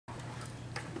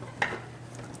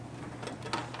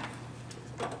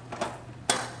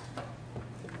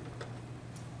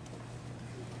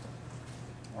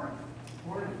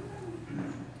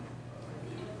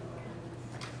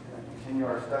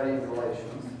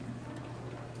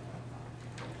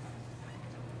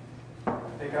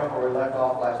pick up where we left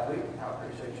off last week. I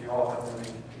appreciate you all helping me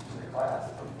teach the class.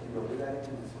 Hopefully you'll do that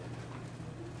again this week.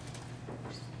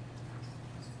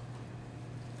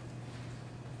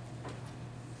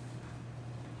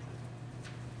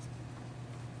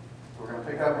 We're going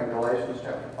to pick up in Galatians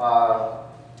chapter 5. We're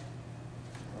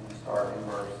going to start in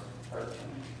verse 13.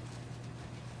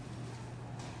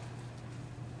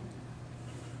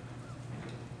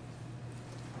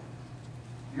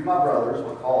 You, my brothers,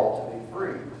 were called to be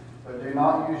free, but do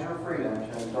not use your freedom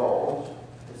to indulge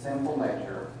the sinful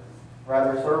nature.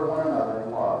 Rather, serve one another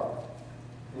in love.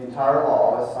 The entire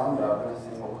law is summed up in a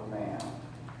single command: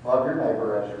 love your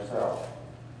neighbor as yourself.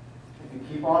 If you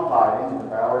keep on fighting and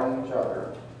devouring each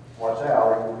other, watch out,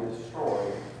 or you will be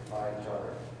destroyed by each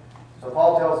other. So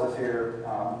Paul tells us here,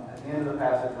 at the end of the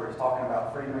passage where he's talking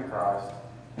about freedom in Christ,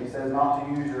 he says not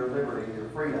to use your liberty, your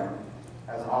freedom,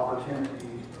 as an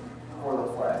opportunity for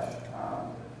the flesh.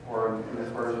 Or in this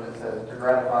version it says to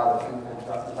gratify the sinful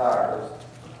desires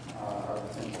of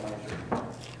the sinful nature.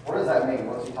 What does that mean?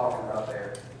 What's he talking about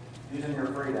there? Using your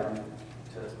freedom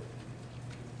to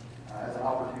as an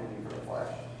opportunity for the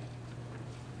flesh.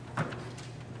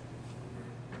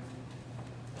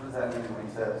 What does that mean when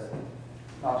he says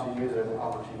not to use it as an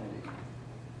opportunity?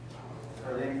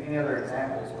 Are there any other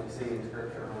examples we see in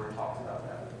Scripture where he talks about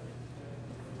that?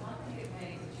 I think it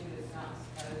means that you was not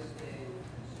supposed to.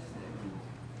 It's just that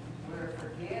we're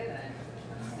forgiven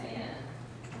for sin,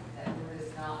 that we're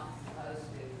just not supposed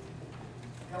to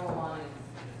go on and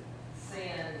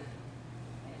sin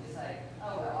and just say,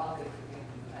 oh, well, I'll be forgiven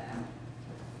for that.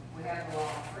 We have the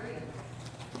law of freedom,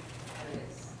 but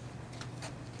there's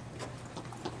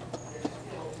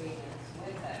still obedience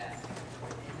with that.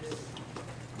 And just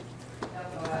don't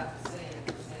go out and sin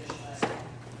for sin's sake.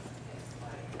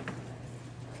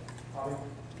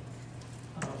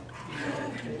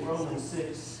 In Romans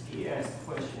 6, he asked the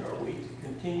question, are we to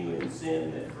continue in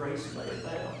sin that grace may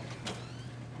abound?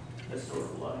 That's sort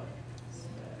of like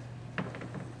that.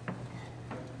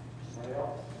 Somebody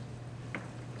else?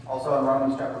 Also in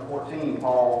Romans chapter 14,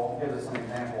 Paul gives us an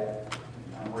example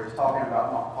where he's talking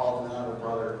about not causing another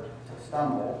brother to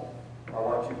stumble by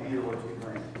what you eat or what you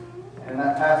drink. And in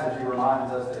that passage, he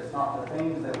reminds us that it's not the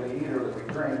things that we eat or that we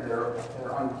drink that are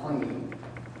unclean.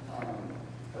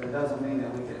 But it doesn't mean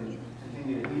that we can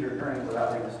continue to eat or drink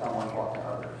without being a stumbling block to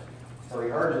others. So he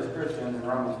urges Christians in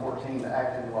Romans 14 to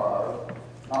act in love,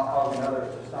 not causing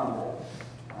others to stumble.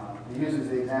 He uses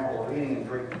the example of eating and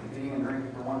drinking. Eating and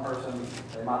drinking for one person,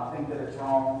 they might think that it's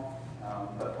wrong,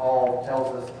 but Paul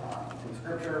tells us in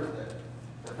Scriptures that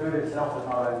the food itself is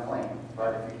not unclean.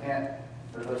 But if you can't,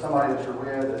 if there's somebody that you're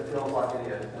with that feels like it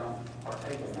is, don't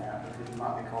partake in that because you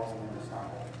might be causing them to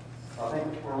stumble. So I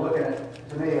think we're looking at,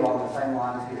 to me, along the same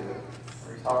lines here,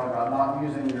 where he's talking about not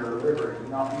using your liberty,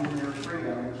 not using your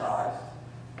freedom in Christ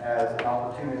as an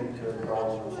opportunity to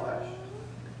indulge the flesh.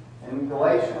 In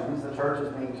Galatians, the church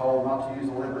is being told not to use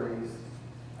the liberties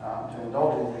to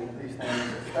indulge in these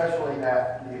things, especially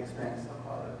at the expense of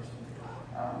others.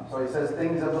 So he says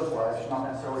things of the flesh,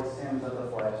 not necessarily sins of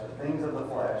the flesh, but things of the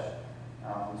flesh.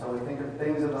 So we think of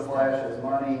things of the flesh as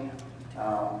money,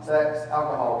 sex,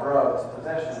 alcohol, drugs,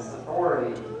 possessions,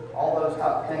 authority, all those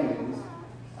type of things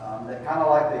that kind of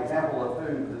like the example of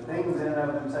food. The things in and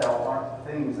of themselves aren't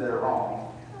the things that are wrong.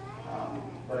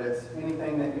 But it's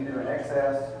anything that you do in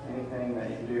excess, anything that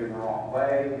you do in the wrong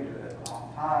way, you do it at the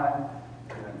wrong time,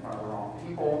 you do it in front of the wrong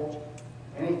people,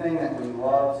 anything that we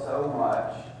love so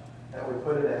much that we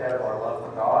put it ahead of our love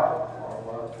for God or our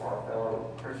love for our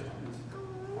fellow Christians.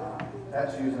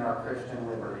 That's using our Christian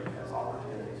liberty as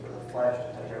opportunities for the flesh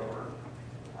to take over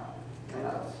in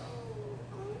us.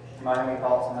 You might have any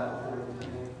thoughts on that before we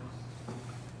continue?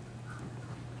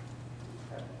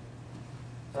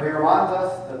 So he reminds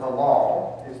us that the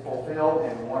law is fulfilled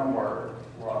in one word,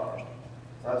 love.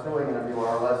 So that's really going to be what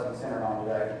our lesson is centered on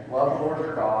today. Love the Lord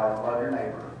your God and love your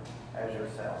neighbor as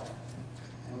yourself.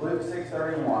 In Luke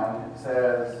 6:31, it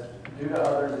says, do to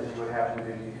others as you would have them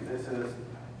do to you. This is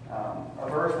a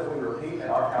verse that we repeat at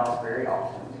our house very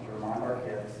often to remind our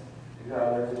kids, do to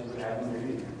others as you would have them do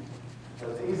to you.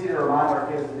 So it's easy to remind our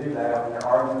kids to do that when they're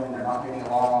arguing, they're not getting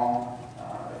along,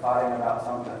 they're fighting about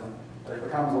something. But it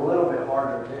becomes a little bit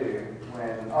harder to do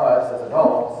when us, as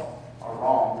adults, are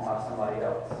wronged by somebody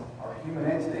else. Our human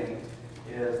instinct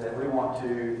is that we want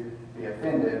to be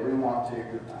offended, we want to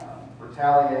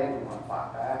retaliate, we want to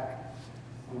fight back,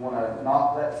 we want to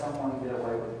not let someone get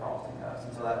away with crossing us.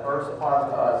 And so that verse applies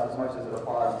to us as much as it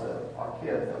applies to our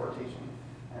kids that we're teaching.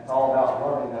 And it's all about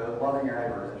loving your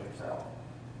neighbors as yourself.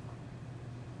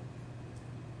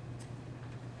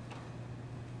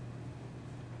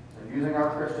 Using our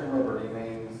Christian liberty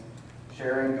means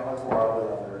sharing God's love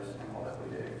with others in all that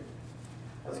we do.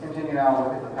 Let's continue now and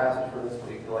look at the passage for this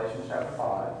week, Galatians chapter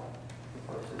 5,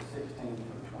 verses 16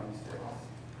 through 26.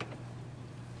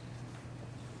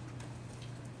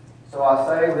 So I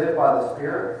say, live by the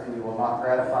Spirit, and you will not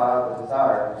gratify the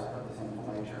desires of the sinful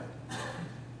nature.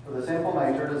 For the sinful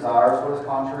nature desires what is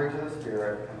contrary to the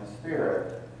Spirit, and the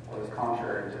Spirit what is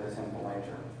contrary to the sinful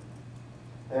nature.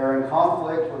 They are in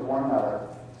conflict with one another,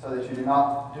 so that you do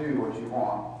not do what you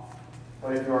want.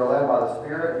 But if you are led by the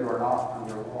Spirit, you are not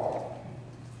under the law.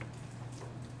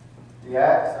 The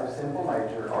acts of sinful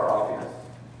nature are obvious: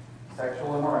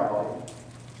 sexual immorality,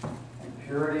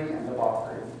 impurity and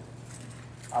debauchery,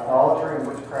 idolatry and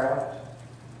witchcraft,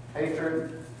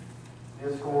 hatred,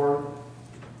 discord,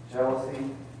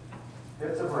 jealousy,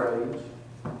 fits of rage,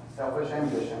 selfish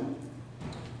ambition,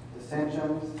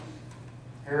 dissensions,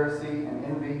 heresy and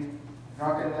envy,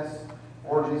 drunkenness,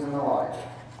 orgies, and the like.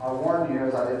 I warn you,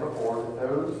 as I did before, that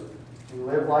those who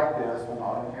live like this will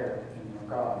not inherit the kingdom of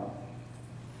God.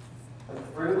 But the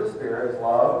fruit of the Spirit is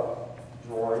love,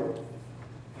 joy,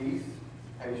 peace,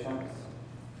 patience,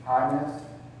 kindness,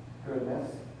 goodness,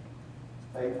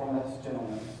 faithfulness,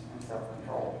 gentleness, and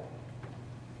self-control.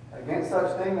 Against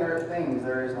such things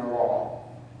there is no law.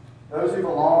 Those who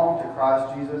belong to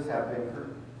Christ Jesus have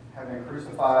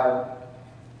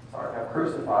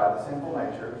crucified the sinful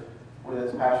nature with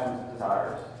its passions and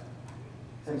desires.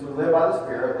 Since we live by the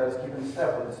Spirit, let us keep in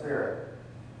step with the Spirit.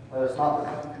 Let us not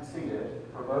become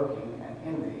conceited, provoking, and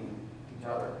envying each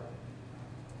other.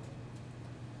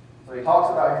 So he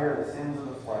talks about here the sins of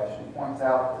the flesh. He points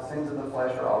out the sins of the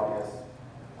flesh are obvious.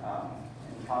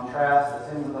 In contrast,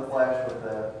 the sins of the flesh with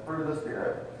the fruit of the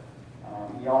Spirit.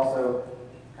 He also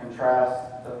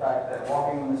contrasts the fact that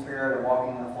walking in the Spirit and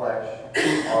walking in the flesh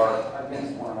are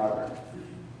against one another.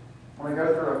 I'm going to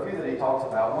go through a few that he talks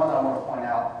about. One that I want to point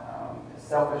out is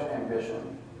selfish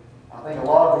ambition. I think a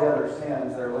lot of the other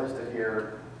sins that are listed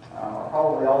here are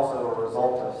probably also a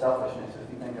result of selfishness,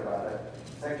 if you think about it.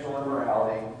 Sexual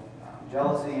immorality,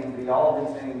 jealousy, envy, all of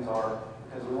these things are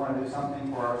because we want to do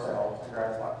something for ourselves, to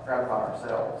gratify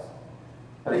ourselves.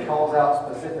 But he calls out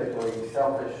specifically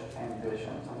selfish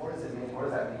ambition. So what does it mean? What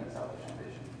does that mean, selfish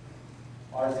ambition?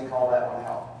 Why does he call that one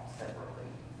out separately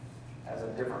as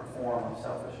a different form of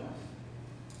selfishness?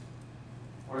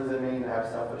 What does it mean to have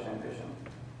selfish ambition?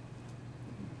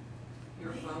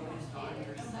 You're focused on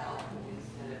yourself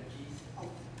instead of Jesus.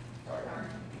 Sorry.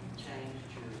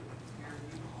 Changed your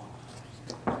viewpoint.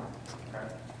 Okay.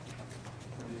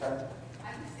 What did you say? I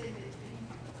just said that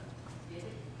things did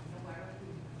it, no matter who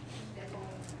step on,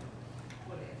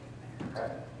 whatever. Okay.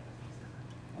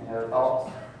 Any other thoughts?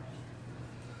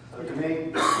 So to me,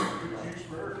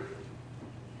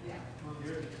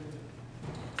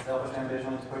 selfish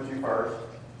ambition is to put you first.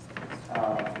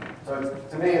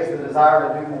 To me, it's the desire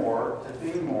to do more, to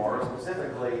be more,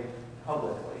 specifically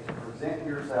publicly, to present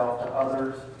yourself to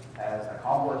others as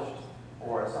accomplished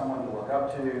or as someone to look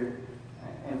up to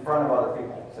in front of other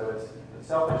people. So it's the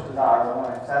selfish desire. I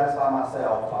want to satisfy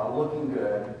myself by looking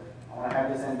good. I want to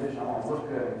have this ambition. I want to look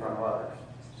good in front of others.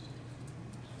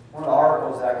 One of the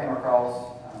articles that I came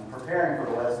across preparing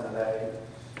for the lesson today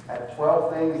had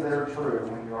 12 things that are true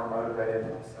when you are motivated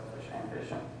by selfish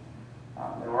ambition.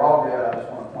 They were all good. I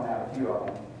just want to point out a few of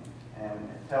them. And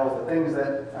it tells the things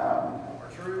that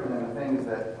are true and then the things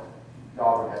that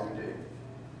God would have you do.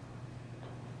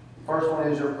 The first one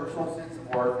is your personal sense of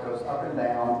worth goes up and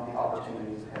down the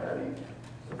opportunities ahead of you.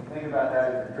 So if you think about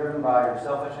that, if you're driven by your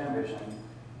selfish ambition,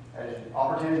 as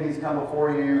opportunities come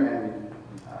before you and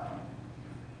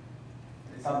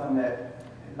it's something that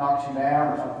knocks you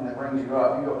down or something that brings you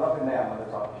up, you go up and down with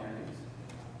those opportunities.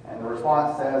 And the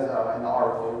response says in the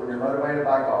article, when you're motivated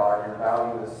by God, your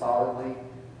value is solidly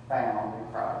found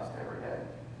in Christ every day.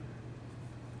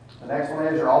 The next one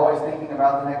is you're always thinking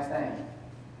about the next thing.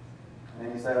 And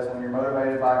then he says when you're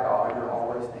motivated by God, you're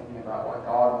always thinking about what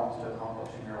God wants to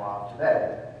accomplish in your life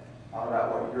today, not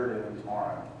about what you're doing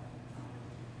tomorrow.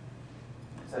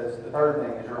 It says the third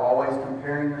thing is you're always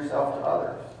comparing yourself to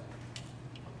others.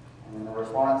 And then the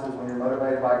response is when you're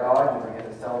motivated by God, you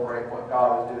begin to celebrate what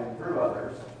God is doing through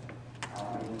others.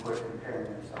 And you quit comparing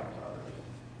yourself to others.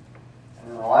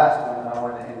 And then the last one that I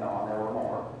wanted to end on, there were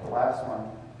more. The last one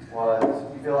was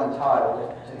you feel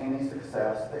entitled to any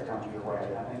success that comes your way.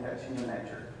 And I think that's human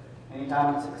nature.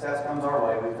 Anytime success comes our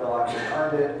way, we feel like we've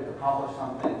earned it, we've accomplished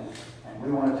something, and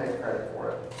we want to take credit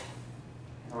for it.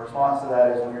 And the response to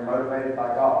that is when you're motivated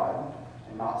by God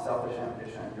and not selfish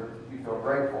ambition, you feel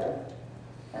grateful.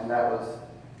 And that was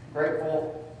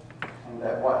grateful, and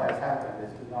that what has happened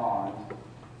is beyond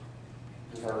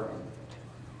deserving.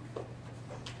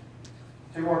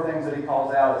 Two more things that he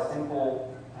calls out is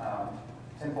sinful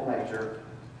nature.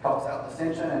 He calls out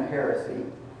dissension and heresy.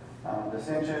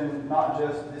 Dissension, not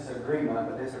just disagreement,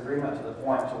 but disagreement to the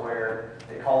point to where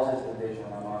it causes division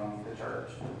among the church.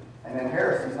 And then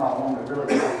heresy is not one we really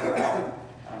think about.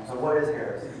 So what is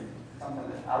heresy? Something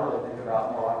that I really think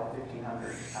about more like the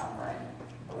 1500s time frame.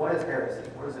 But what is heresy?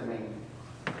 What does it mean?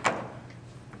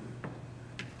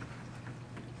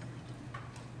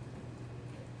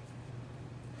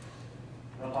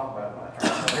 We don't talk about it much.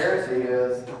 Right? So heresy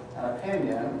is an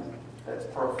opinion that's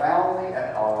profoundly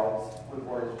at odds with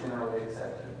what is generally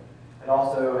accepted. It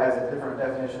also has a different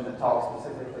definition that talks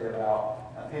specifically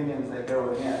about opinions that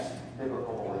go against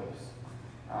biblical beliefs.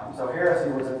 So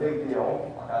heresy was a big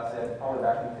deal, like I said, probably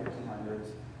back in the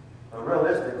 1500s. But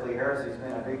realistically, heresy's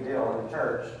been a big deal in the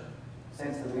church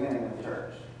since the beginning of the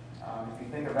church. If you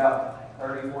think about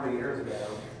 30, 40 years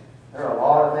ago, there are a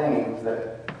lot of things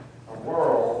that the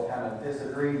world kind of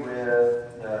disagreed with,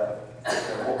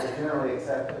 what was generally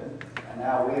accepted. And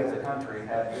now we as a country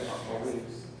have different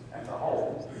beliefs as a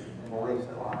whole, and beliefs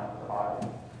that line up with the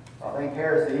Bible. So I think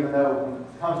heresy, even though when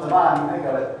it comes to mind, you think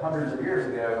of it hundreds of years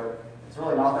ago, it's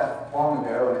really not that long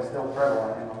ago, and it's still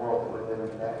prevalent in the world that we live in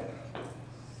today.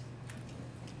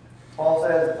 Paul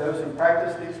says that those who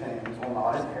practice these things will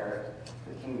not inherit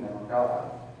the kingdom of God.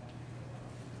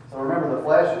 So remember, the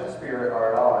flesh and the spirit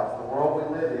are at odds. The world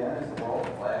we live in is the world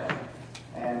of flesh,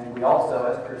 and we also,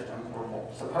 as Christians, we're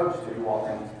supposed to walk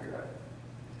in the spirit.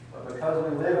 But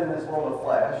because we live in this world of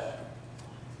flesh,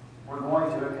 we're going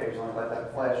to occasionally let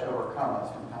that flesh overcome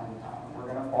us from time to time.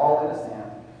 We're going to fall into sin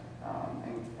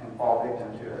and fall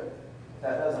victim to it.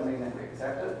 That doesn't mean that we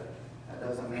accept it. That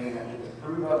doesn't mean that we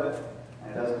approve of it.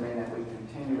 And it doesn't mean that we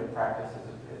continue to practice it.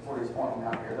 It's what he's pointing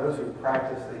out here. Those who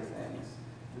practice these things,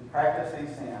 who practice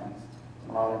these sins,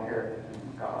 will not inherit the kingdom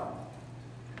of God.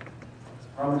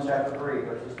 Romans chapter 3,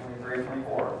 verses 23 and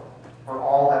 24. For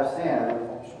all have sinned and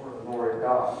fall short of the glory of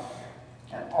God,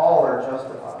 and all are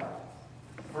justified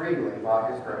freely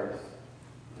by his grace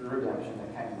through redemption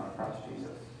that came by Christ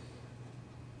Jesus.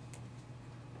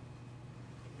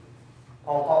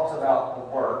 Paul talks about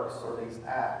the works, or these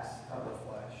acts of the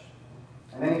flesh.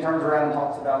 And then he turns around and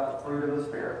talks about the fruit of the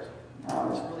Spirit.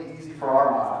 It's really easy for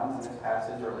our minds in this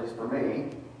passage, or at least for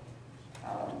me,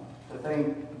 to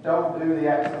think, don't do the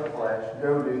acts of the flesh,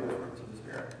 go do the fruits of the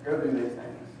Spirit. Go do these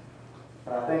things.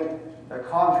 But I think the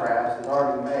contrast is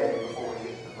already made before we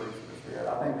get to the fruits of the Spirit.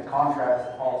 I think the contrast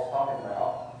that Paul's talking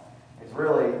about is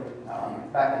really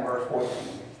back in verse 14.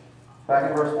 Back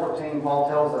in verse 14, Paul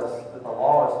tells us that the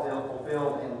law is still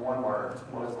fulfilled in one word.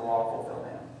 What is the law fulfilled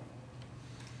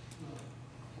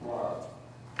in? Love.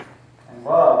 And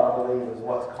love, I believe, is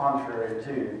what's contrary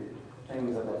to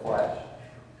things of the flesh.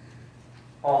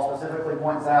 Paul specifically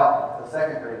points out the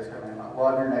second greatest commandment,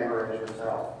 love your neighbor as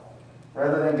yourself.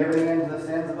 Rather than giving in to the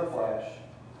sins of the flesh,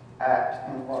 act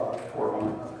in love toward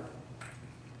one another.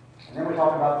 And then we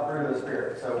talk about the fruit of the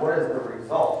Spirit. So what is the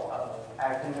result of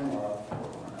acting in love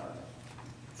toward one another?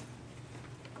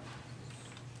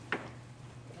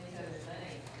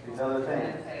 These other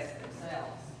things. Manifest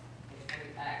themselves. If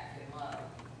we act in love,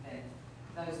 then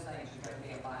those things are going to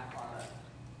be a byproduct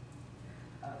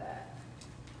of that.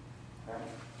 Okay.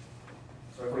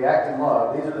 So if we act in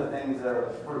love, these are the things that are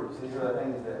the fruits. These are the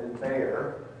things that we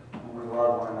bear when we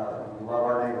love one another, when we love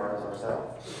our neighbor as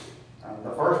ourselves.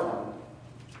 The first one,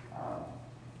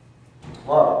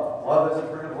 love. Love is a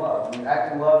fruit of love. When you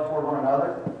act in love toward one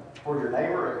another, toward your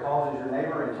neighbor, it causes your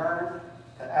neighbor in turn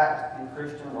to act in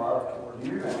Christian love toward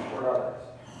you and toward others.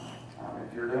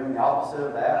 If you're doing the opposite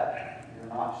of that,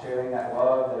 you're not sharing that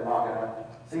love, they're not going to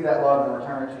see that love and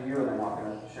return it to you, and they're not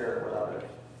going to share it with others.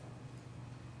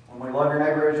 When we love your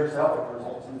neighbor as yourself, it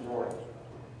results in joy.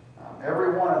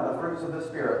 Every one of the fruits of the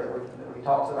Spirit that we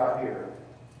talks about here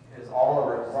is all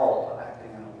a result of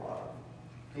acting in love.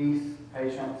 Peace,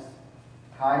 patience,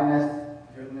 kindness,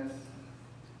 goodness,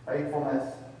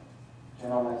 faithfulness,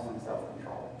 gentleness, and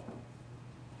self-control.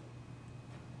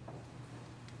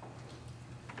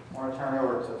 I want to turn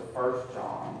over to 1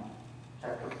 John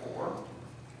chapter 4.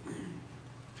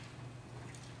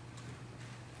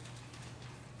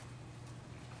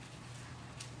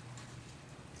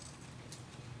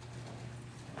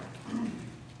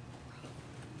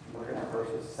 Looking at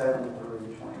verses 7 through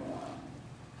 21.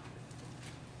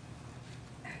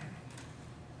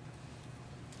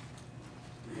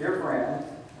 Dear friends,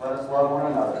 let us love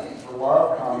one another, for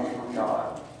love comes from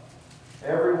God.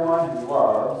 Everyone who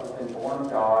loves has been born of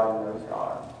God and knows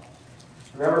God.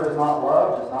 Whoever does not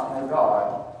love does not know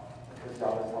God, because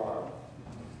God is love.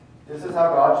 This is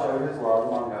how God showed his love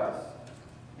among us.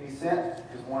 He sent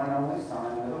his one and only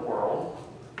Son into the world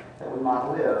that we we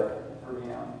might live through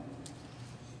him.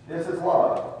 This is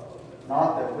love,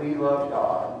 not that we loved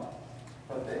God,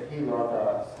 but that he loved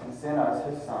us and sent us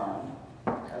his Son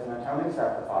as an atoning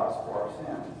sacrifice for our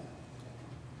sins.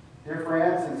 Dear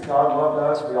friends, since God loved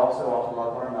us, we also ought to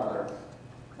love one another.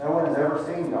 No one has ever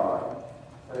seen God,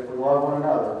 but if we love one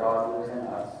another, God lives in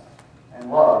us, and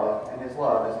his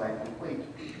love is made complete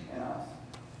in us.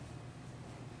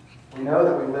 We know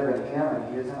that we live in him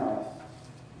and he is in us,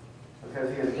 because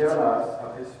he has given us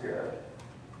of his Spirit.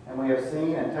 And we have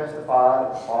seen and testified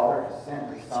that the Father has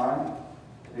sent his Son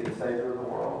to be the Savior of the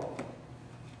world.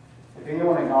 If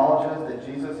anyone acknowledges that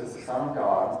Jesus is the Son of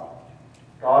God,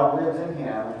 God lives in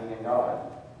him and he in God.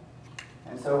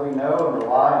 And so we know and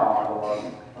rely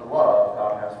on the love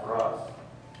God has for us.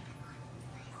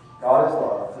 God is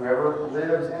love. Whoever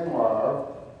lives in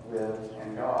love lives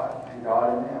in God, and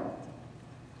God in them.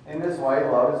 In this way,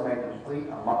 love is made complete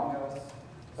among us,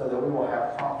 so that we will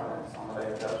have confidence on the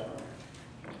day of judgment.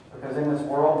 Because in this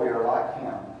world we are like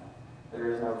him. There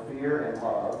is no fear in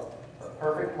love, but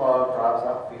perfect love drives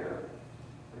out fear,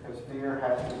 because fear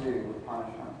has to do with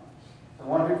punishment. The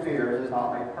one who fears is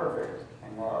not made perfect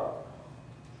in love.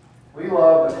 We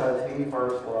love because he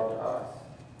first loved us.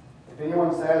 If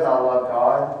anyone says, I love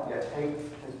God, yet hates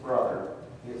his brother,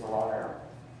 he is a liar.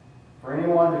 For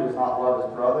anyone who does not love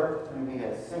his brother, whom he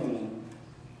has seen,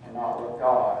 cannot love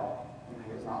God, whom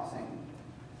he has not seen.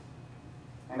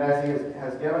 And as he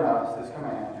has given us this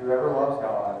command, whoever loves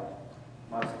God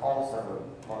must also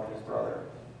love his brother.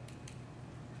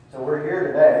 So we're here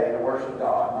today to worship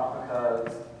God, not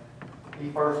because we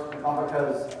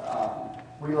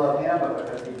love him, but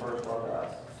because he first loved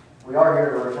us. We are here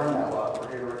to return that love. We're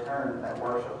here to return that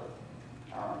worship.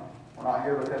 We're not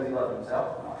here because he loved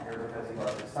himself. We're not here because he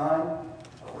loved his Son,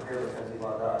 but we're here because he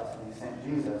loved us, and he sent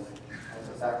Jesus as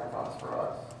a sacrifice for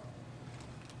us.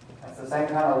 That's the same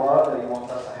kind of love that he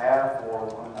wants us to have for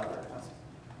one another. That's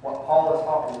what Paul is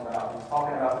talking about. He's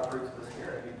talking about the fruits of the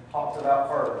Spirit. He talks about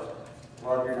first,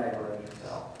 love your neighbor as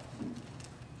yourself.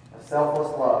 The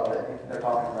selfless love that they're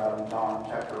talking about in 1 John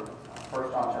chapter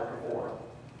 4.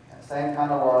 That same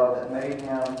kind of love that made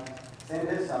him send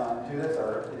his Son to this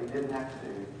earth that he didn't have to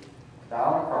do, die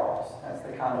on a cross. That's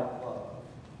the kind of love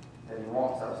that he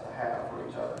wants us to have for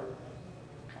each other.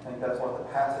 I think that's what the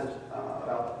passage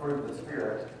about the fruit of the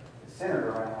Spirit is centered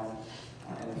around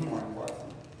in this morning's lesson.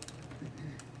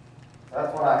 So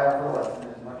that's what I have for the lesson.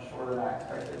 It's much shorter than I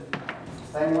expected.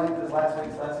 It's the same length as last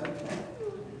week's lesson.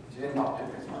 You didn't talk to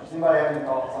me as much. Anybody have any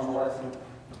thoughts on the lesson?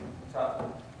 Scott?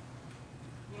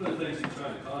 One of the things he's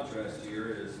trying to contrast here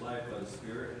is life by the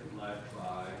Spirit and life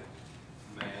by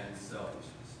man's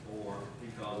selfishness. Or he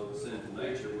calls it the sinful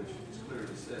nature, which he's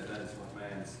clearly said that is what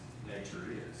man's nature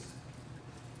is.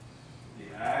 The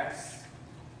acts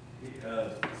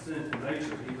of sinful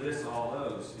nature, he lists all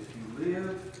those. If you live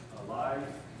a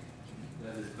life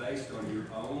that is based on your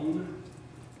own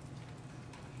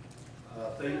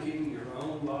thinking, your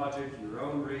own logic, your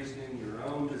own reasoning, your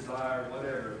own desire,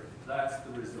 whatever, that's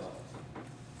the result.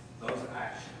 Those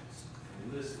actions.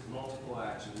 He lists multiple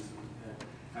actions and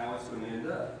how it's going to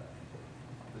end up.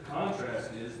 The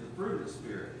contrast is the fruit of the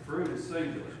Spirit. Fruit is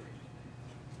singular.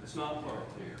 It's not plural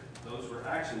here. Those were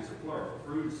actions are plural.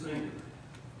 Fruit is singular.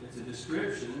 It's a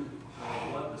description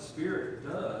of what the Spirit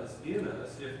does in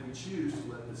us if we choose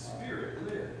to let the Spirit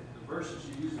live. The verses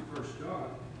you use in 1 John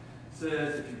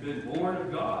says if you've been born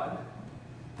of God,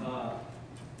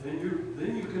 then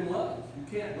you can love.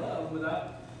 You can't love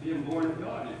without being born of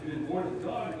God. If you've been born of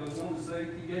God, it goes on to say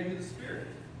he gave you the Spirit.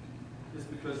 It's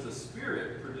because the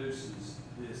Spirit produces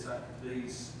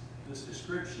this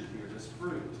description here, this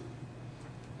fruit.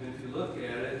 And if you look at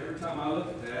it, every time I look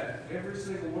at that, every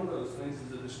single one of those things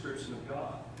is a description of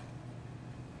God.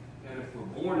 And if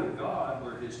we're born of God,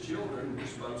 we're his children, we're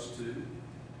supposed to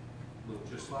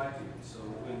look just like him. So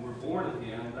when we're born of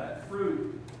him, that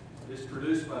fruit is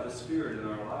produced by the Spirit in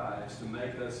our lives to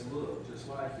make us look just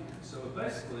like him. So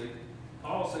basically,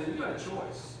 Paul's saying, you got a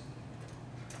choice.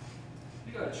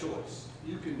 You got a choice.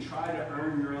 You can try to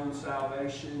earn your own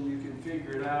salvation. You can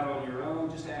figure it out on your own.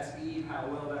 Just ask Eve how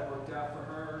well that worked out for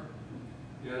her.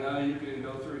 You know, you can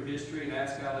go through history and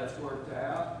ask how that's worked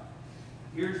out.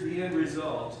 Here's the end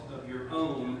result of your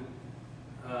own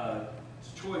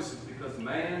choices, because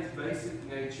man's basic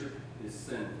nature is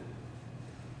sinful.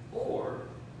 Or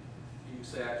you can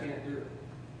say, I can't do it.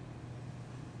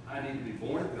 I need to be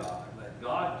born of God. Let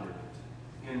God do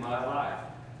it in my life.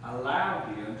 Allow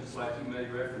him, just like you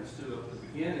made reference to at the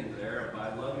beginning there,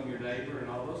 by loving your neighbor and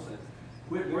all those things.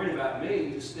 Quit worrying about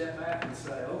me. Just step back and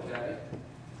say, okay.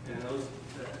 And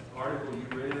that article you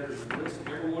read or the list,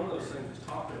 every one of those things was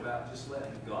talking about just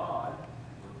letting God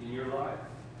work in your life.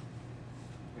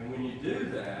 And when you do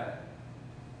that,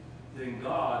 then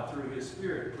God, through His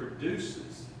Spirit,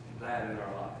 produces that in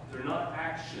our life. They're not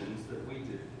actions that we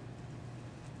do.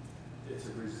 It's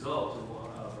a result of a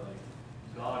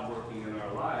God working in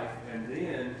our life. And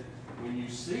then when you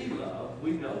see love,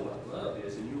 we know what love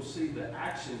is, and you'll see the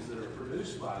actions that are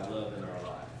produced by love in our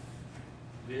life.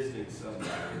 Visiting somebody,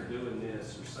 or doing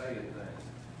this, or saying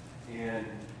things. And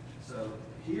so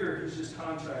here he's just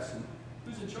contrasting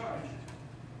who's in charge.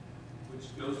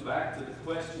 Which goes back to the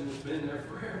question that's been there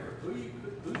forever. Who's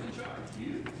in charge?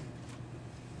 You?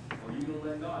 Or are you going to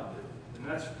let God do it? And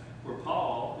that's where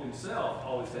Paul himself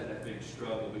always had that big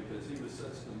struggle, because he was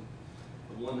such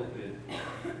the one that could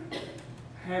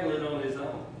handle it on his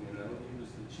own. You know, he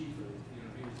was the chief of,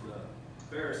 he was the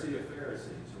Pharisee of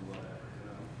Pharisees or whatever.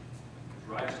 As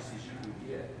righteous as you can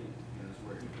get, is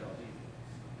where he felt he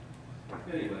was.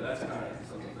 Anyway, that's kind of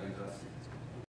some of the things I see.